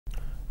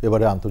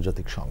এবারে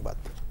আন্তর্জাতিক সংবাদ।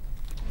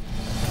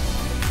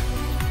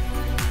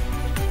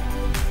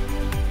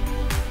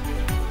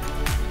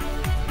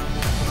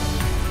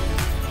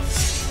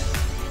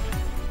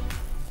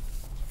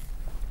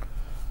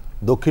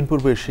 দক্ষিণ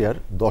পূর্ব এশিয়ার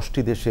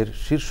 10টি দেশের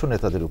শীর্ষ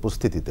নেতাদের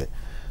উপস্থিতিতে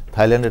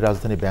থাইল্যান্ডের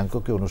রাজধানী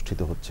ব্যাংককে অনুষ্ঠিত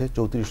হচ্ছে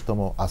 34তম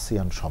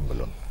আসিয়ান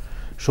সম্মেলন।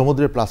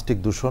 সমুদ্রের প্লাস্টিক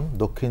দূষণ,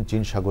 দক্ষিণ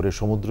চীন সাগরে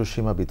সমুদ্র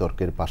সীমা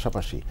বিতর্কের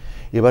পাশাপাশি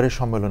এবারের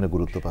সম্মেলনে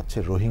গুরুত্ব পাচ্ছে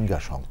রোহিঙ্গা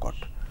সংকট।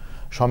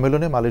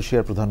 সম্মেলনে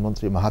মালয়েশিয়ার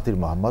প্রধানমন্ত্রী মাহাথির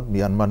মোহাম্মদ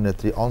মিয়ানমার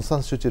নেত্রী অং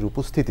সান সুচির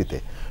উপস্থিতিতে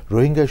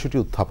রোহিঙ্গা ইস্যুটি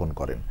উত্থাপন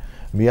করেন।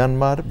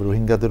 মিয়ানমার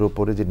রোহিঙ্গাদের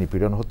ওপরে যে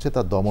নিপীড়ন হচ্ছে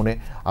তা দমনে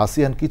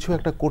আসিয়ান কিছু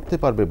একটা করতে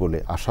পারবে বলে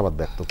আশাবাদ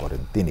ব্যক্ত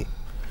করেন তিনি।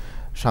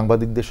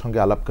 সাংবাদিকদের সঙ্গে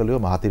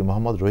আলাপকালেও মাহাথির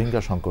মোহাম্মদ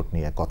রোহিঙ্গা সংকট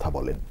নিয়ে কথা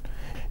বলেন।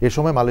 এ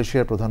সময়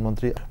মালয়েশিয়ার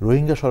প্রধানমন্ত্রী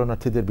রোহিঙ্গা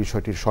শরণার্থীদের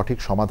বিষয়টির সঠিক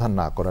সমাধান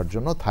না করার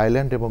জন্য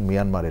থাইল্যান্ড এবং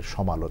মিয়ানমারের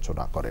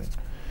সমালোচনা করেন।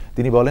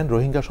 তিনি বলেন,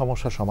 রোহিঙ্গা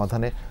সমস্যা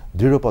সমাধানে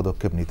দৃঢ়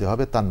পদক্ষেপ নিতে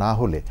হবে, তা না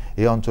হলে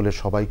এই অঞ্চলের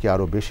সবাইকে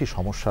আরও বেশি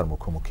সমস্যার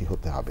মুখোমুখি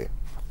হতে হবে।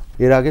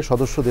 এর আগে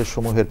সদস্য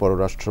দেশসমূহের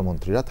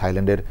পররাষ্ট্রমন্ত্রীরা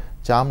থাইল্যান্ডের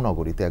চাম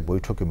নগরীতে এক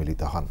বৈঠকে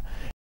মিলিত হন।